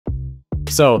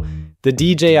So the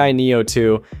DJI Neo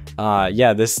 2,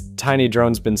 yeah, this tiny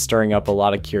drone's been stirring up a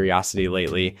lot of curiosity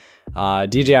lately.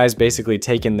 DJI's basically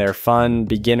taken their fun,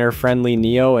 beginner-friendly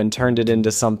Neo and turned it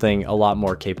into something a lot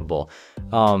more capable.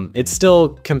 It's still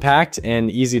compact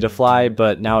and easy to fly,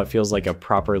 but now it feels like a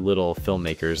proper little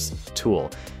filmmaker's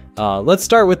tool. Let's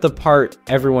start with the part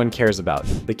everyone cares about,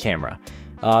 the camera.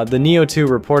 The Neo 2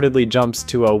 reportedly jumps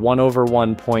to a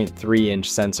 1/1.3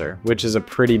 inch sensor, which is a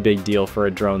pretty big deal for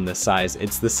a drone this size.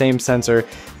 It's the same sensor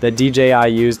that DJI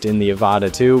used in the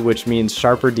Avata 2, which means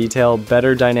sharper detail,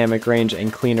 better dynamic range,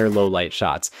 and cleaner low light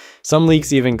shots. Some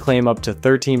leaks even claim up to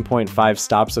 13.5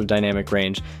 stops of dynamic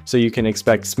range, so you can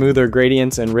expect smoother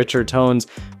gradients and richer tones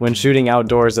when shooting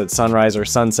outdoors at sunrise or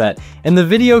sunset. And the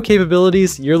video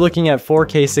capabilities, you're looking at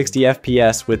 4K 60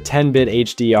 FPS with 10-bit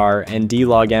HDR and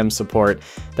D-Log-M support.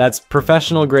 That's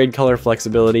professional grade color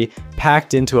flexibility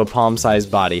packed into a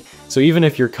palm-sized body. So even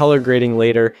if you're color grading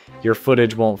later, your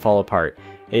footage won't fall apart.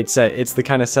 It's the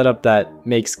kind of setup that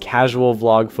makes casual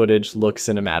vlog footage look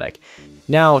cinematic.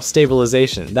 Now,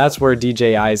 stabilization. That's where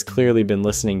DJI's clearly been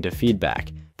listening to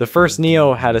feedback. The first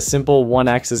Neo had a simple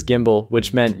one-axis gimbal,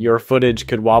 which meant your footage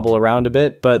could wobble around a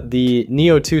bit, but the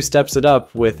Neo 2 steps it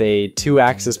up with a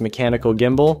two-axis mechanical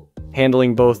gimbal,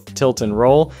 handling both tilt and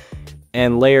roll,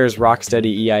 and layers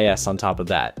rock-steady EIS on top of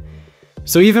that.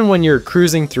 So even when you're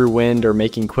cruising through wind or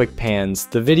making quick pans,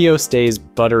 the video stays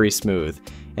buttery smooth.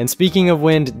 And speaking of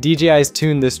wind, DJI's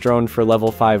tuned this drone for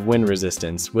level 5 wind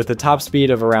resistance, with a top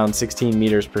speed of around 16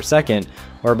 meters per second,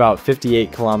 or about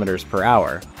 58 kilometers per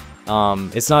hour.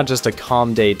 It's not just a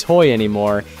calm day toy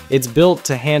anymore, it's built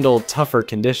to handle tougher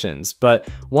conditions, but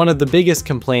one of the biggest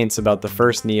complaints about the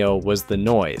first Neo was the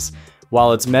noise.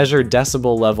 While its measured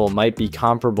decibel level might be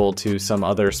comparable to some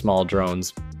other small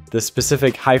drones, the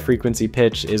specific high-frequency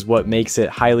pitch is what makes it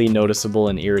highly noticeable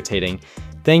and irritating.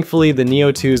 Thankfully, the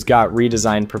Neo 2's got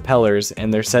redesigned propellers,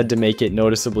 and they're said to make it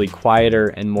noticeably quieter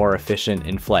and more efficient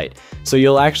in flight. So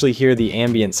you'll actually hear the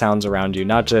ambient sounds around you,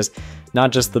 not just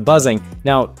the buzzing.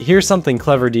 Now, here's something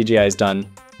clever DJI's done.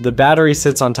 The battery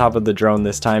sits on top of the drone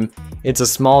this time. It's a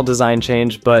small design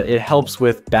change, but it helps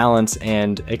with balance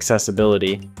and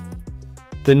accessibility.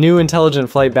 The new Intelligent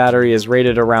Flight battery is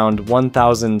rated around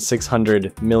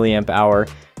 1,600 mAh,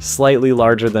 slightly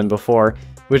larger than before,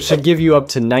 which should give you up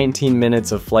to 19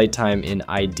 minutes of flight time in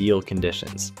ideal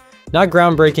conditions. Not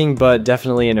groundbreaking, but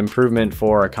definitely an improvement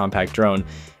for a compact drone.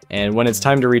 And when it's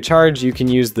time to recharge, you can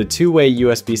use the two-way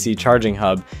USB-C charging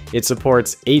hub. It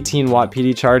supports 18-watt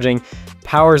PD charging,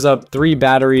 powers up 3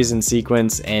 batteries in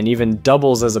sequence, and even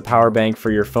doubles as a power bank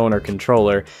for your phone or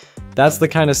controller. That's the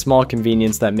kind of small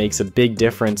convenience that makes a big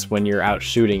difference when you're out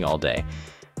shooting all day.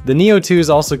 The Neo 2 is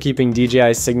also keeping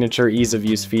DJI's signature ease of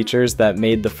use features that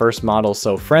made the first model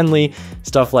so friendly,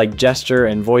 stuff like gesture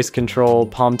and voice control,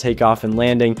 palm takeoff and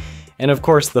landing, and of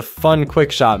course the fun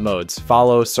quick shot modes,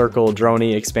 follow, circle,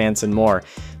 droney, expanse, and more.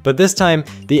 But this time,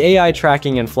 the AI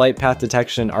tracking and flight path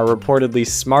detection are reportedly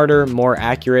smarter, more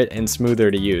accurate, and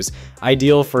smoother to use,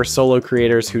 ideal for solo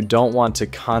creators who don't want to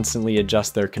constantly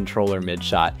adjust their controller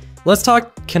mid-shot. Let's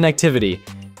talk connectivity.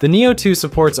 The Neo 2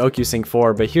 supports OcuSync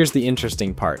 4, but here's the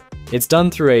interesting part. It's done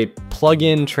through a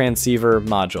plug-in transceiver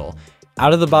module.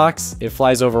 Out of the box, it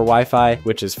flies over Wi-Fi,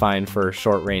 which is fine for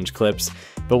short-range clips,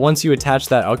 but once you attach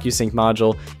that OcuSync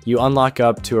module, you unlock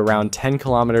up to around 10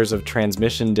 kilometers of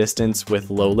transmission distance with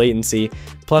low latency,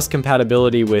 plus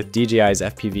compatibility with DJI's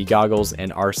FPV goggles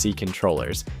and RC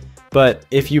controllers. But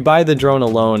if you buy the drone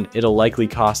alone, it'll likely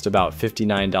cost about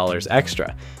 $59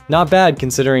 extra. Not bad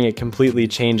considering it completely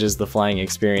changes the flying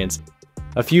experience.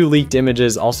 A few leaked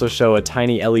images also show a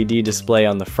tiny LED display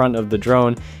on the front of the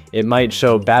drone. It might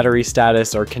show battery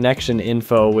status or connection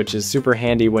info, which is super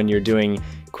handy when you're doing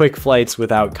quick flights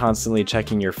without constantly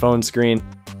checking your phone screen.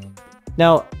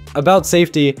 Now, about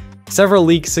safety, several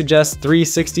leaks suggest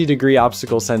 360-degree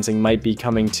obstacle sensing might be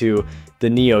coming to the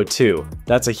Neo 2.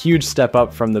 That's a huge step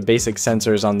up from the basic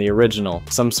sensors on the original.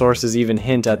 Some sources even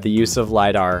hint at the use of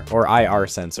LiDAR or IR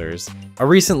sensors. A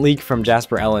recent leak from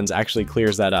Jasper Ellens actually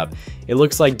clears that up. It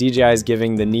looks like DJI is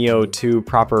giving the Neo 2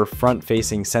 proper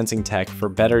front-facing sensing tech for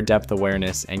better depth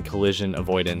awareness and collision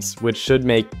avoidance, which should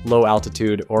make low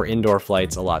altitude or indoor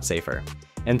flights a lot safer.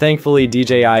 And thankfully,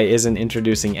 DJI isn't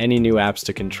introducing any new apps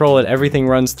to control it. Everything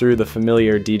runs through the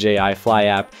familiar DJI Fly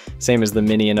app, same as the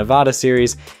Mini and Avata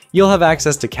series. You'll have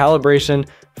access to calibration,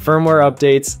 firmware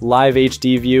updates, live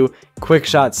HD view, quick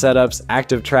shot setups,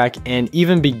 active track, and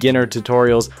even beginner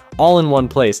tutorials all in one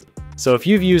place. So if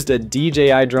you've used a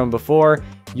DJI drone before,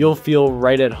 you'll feel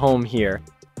right at home here.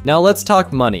 Now let's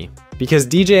talk money, because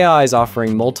DJI is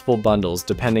offering multiple bundles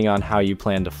depending on how you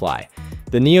plan to fly.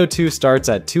 The Neo 2 starts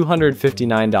at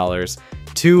 $259,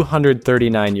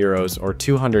 239 euros or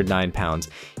 209 pounds.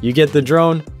 You get the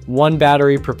drone, 1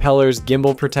 battery, propellers,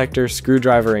 gimbal protector,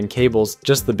 screwdriver, and cables,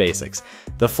 just the basics.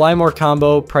 The Fly More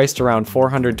combo, priced around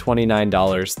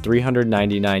 $429,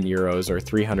 399 euros or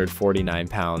 349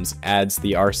 pounds, adds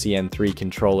the RCN3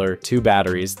 controller, 2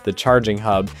 batteries, the charging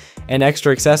hub, and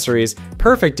extra accessories,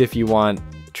 perfect if you want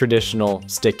traditional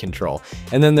stick control.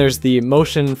 And then there's the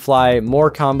Motion Fly More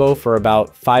combo for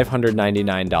about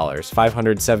 $599,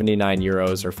 579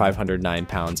 euros or 509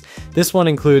 pounds. This one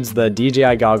includes the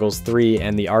DJI Goggles 3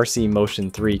 and the RC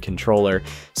Motion 3 controller,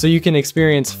 so you can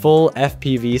experience full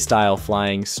FPV style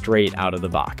flying straight out of the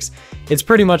box. It's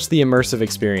pretty much the immersive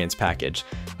experience package.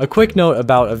 A quick note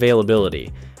about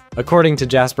availability. According to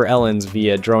Jasper Ellens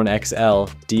via Drone XL,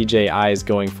 DJI is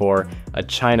going for a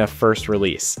China first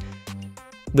release.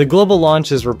 The global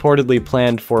launch is reportedly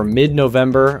planned for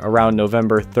mid-November, around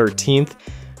November 13th,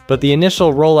 but the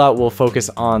initial rollout will focus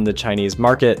on the Chinese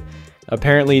market.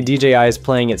 Apparently, DJI is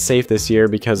playing it safe this year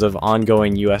because of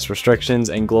ongoing US restrictions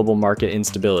and global market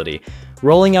instability.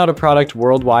 Rolling out a product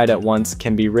worldwide at once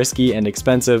can be risky and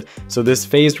expensive, so this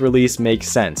phased release makes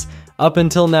sense. Up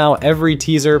until now, every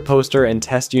teaser, poster, and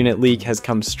test unit leak has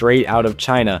come straight out of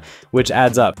China, which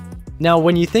adds up. Now,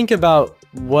 when you think about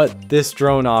what this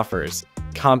drone offers,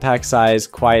 compact size,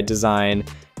 quiet design,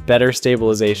 better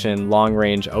stabilization,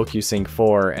 long-range OcuSync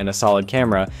 4, and a solid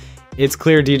camera, it's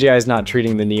clear DJI is not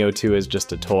treating the Neo 2 as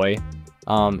just a toy.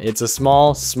 It's a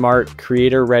small, smart,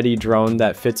 creator-ready drone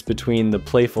that fits between the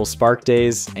playful Spark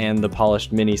days and the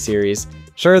polished Mini series.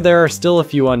 Sure, there are still a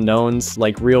few unknowns,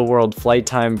 like real-world flight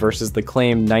time versus the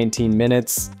claimed 19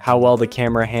 minutes, how well the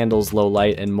camera handles low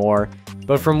light, and more.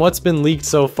 But from what's been leaked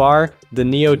so far, the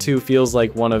Neo 2 feels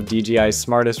like one of DJI's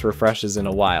smartest refreshes in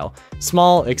a while.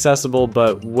 Small, accessible,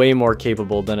 but way more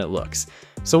capable than it looks.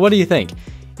 So what do you think?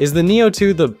 Is the Neo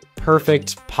 2 the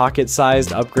perfect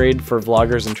pocket-sized upgrade for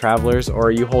vloggers and travelers, or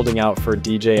are you holding out for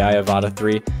DJI Avata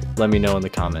 3? Let me know in the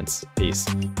comments. Peace.